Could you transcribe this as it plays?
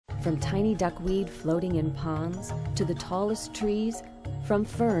from tiny duckweed floating in ponds to the tallest trees, from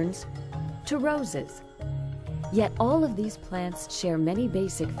ferns to roses. Yet all of these plants share many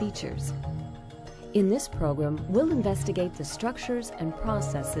basic features. In this program, we'll investigate the structures and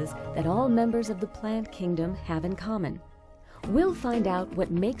processes that all members of the plant kingdom have in common. We'll find out what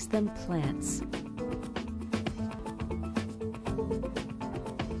makes them plants.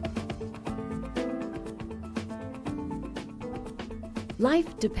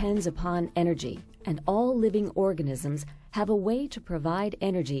 Life depends upon energy, and all living organisms have a way to provide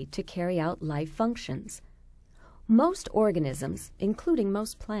energy to carry out life functions. Most organisms, including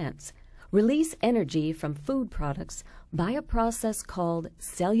most plants, release energy from food products by a process called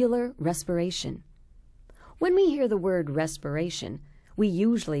cellular respiration. When we hear the word respiration, we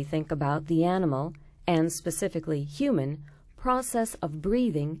usually think about the animal, and specifically human, process of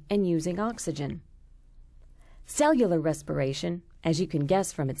breathing and using oxygen. Cellular respiration, as you can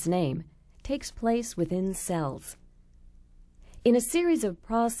guess from its name, takes place within cells. In a series of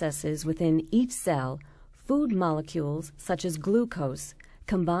processes within each cell, food molecules such as glucose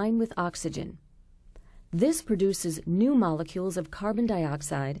combine with oxygen. This produces new molecules of carbon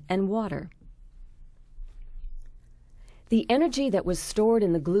dioxide and water. The energy that was stored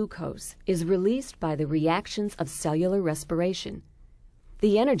in the glucose is released by the reactions of cellular respiration.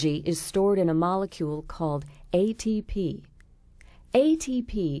 The energy is stored in a molecule called ATP.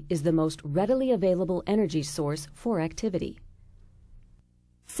 ATP is the most readily available energy source for activity.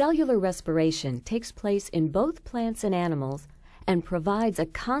 Cellular respiration takes place in both plants and animals and provides a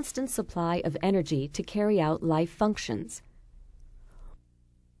constant supply of energy to carry out life functions.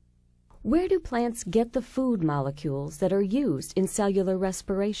 Where do plants get the food molecules that are used in cellular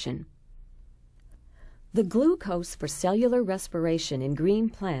respiration? The glucose for cellular respiration in green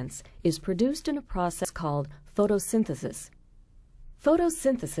plants is produced in a process called photosynthesis.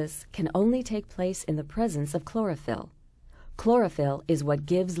 Photosynthesis can only take place in the presence of chlorophyll. Chlorophyll is what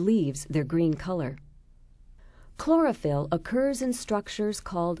gives leaves their green color. Chlorophyll occurs in structures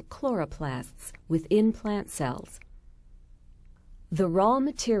called chloroplasts within plant cells. The raw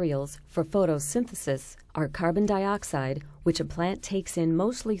materials for photosynthesis are carbon dioxide, which a plant takes in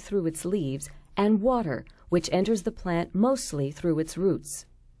mostly through its leaves, and water, which enters the plant mostly through its roots.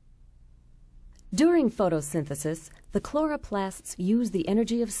 During photosynthesis, the chloroplasts use the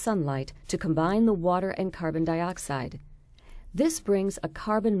energy of sunlight to combine the water and carbon dioxide. This brings a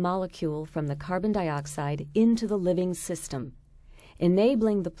carbon molecule from the carbon dioxide into the living system,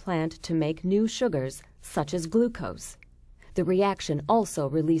 enabling the plant to make new sugars, such as glucose. The reaction also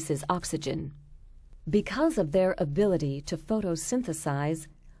releases oxygen. Because of their ability to photosynthesize,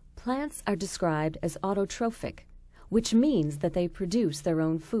 plants are described as autotrophic, which means that they produce their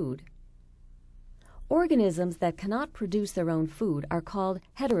own food. Organisms that cannot produce their own food are called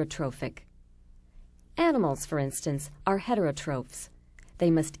heterotrophic. Animals, for instance, are heterotrophs. They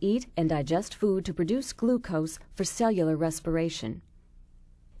must eat and digest food to produce glucose for cellular respiration.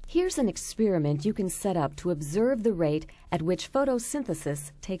 Here's an experiment you can set up to observe the rate at which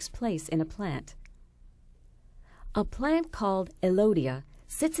photosynthesis takes place in a plant. A plant called Elodea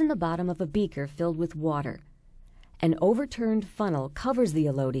sits in the bottom of a beaker filled with water. An overturned funnel covers the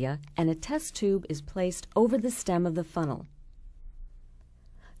Elodea, and a test tube is placed over the stem of the funnel.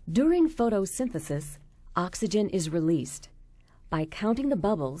 During photosynthesis, oxygen is released. By counting the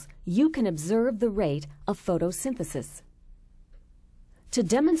bubbles, you can observe the rate of photosynthesis. To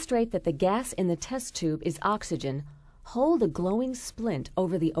demonstrate that the gas in the test tube is oxygen, hold a glowing splint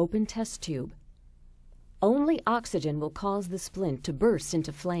over the open test tube. Only oxygen will cause the splint to burst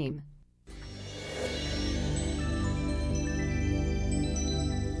into flame.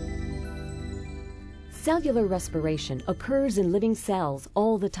 Cellular respiration occurs in living cells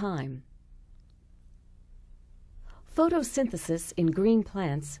all the time. Photosynthesis in green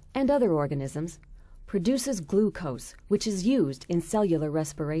plants and other organisms produces glucose, which is used in cellular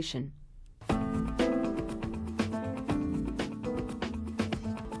respiration.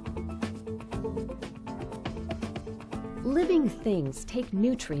 Living things take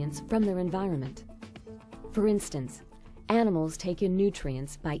nutrients from their environment. For instance, animals take in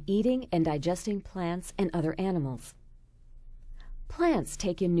nutrients by eating and digesting plants and other animals. Plants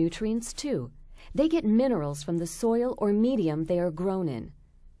take in nutrients too. They get minerals from the soil or medium they are grown in.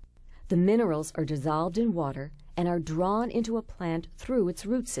 The minerals are dissolved in water and are drawn into a plant through its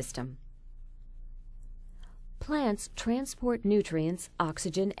root system. Plants transport nutrients,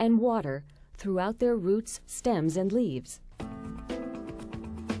 oxygen, and water throughout their roots, stems, and leaves.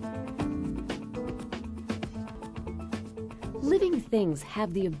 Living things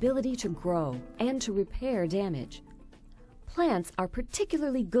have the ability to grow and to repair damage. Plants are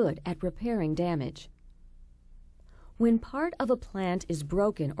particularly good at repairing damage. When part of a plant is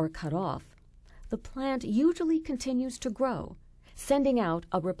broken or cut off, the plant usually continues to grow, sending out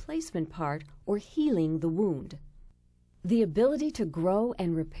a replacement part or healing the wound. The ability to grow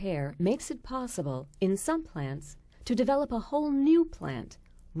and repair makes it possible, in some plants, to develop a whole new plant,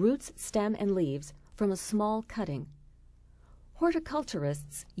 roots, stem, and leaves, from a small cutting.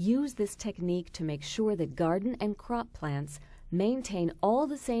 Horticulturists use this technique to make sure that garden and crop plants maintain all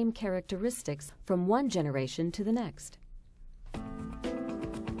the same characteristics from one generation to the next.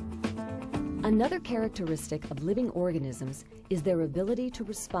 Another characteristic of living organisms is their ability to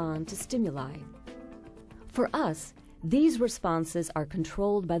respond to stimuli. For us, these responses are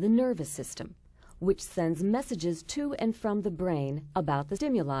controlled by the nervous system, which sends messages to and from the brain about the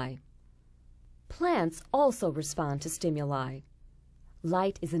stimuli. Plants also respond to stimuli.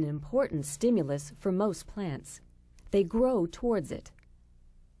 Light is an important stimulus for most plants. They grow towards it.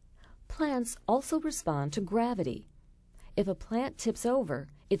 Plants also respond to gravity. If a plant tips over,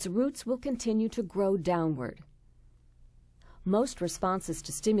 its roots will continue to grow downward. Most responses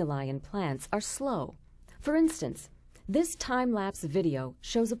to stimuli in plants are slow. For instance, this time-lapse video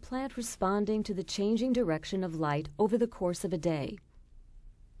shows a plant responding to the changing direction of light over the course of a day.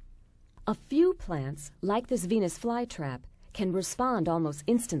 A few plants, like this Venus flytrap, can respond almost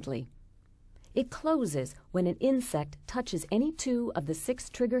instantly. It closes when an insect touches any 2 of the 6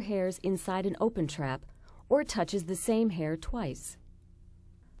 trigger hairs inside an open trap or touches the same hair twice.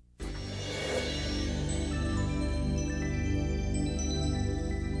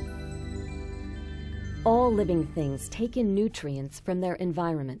 All living things take in nutrients from their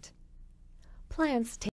environment. Plants take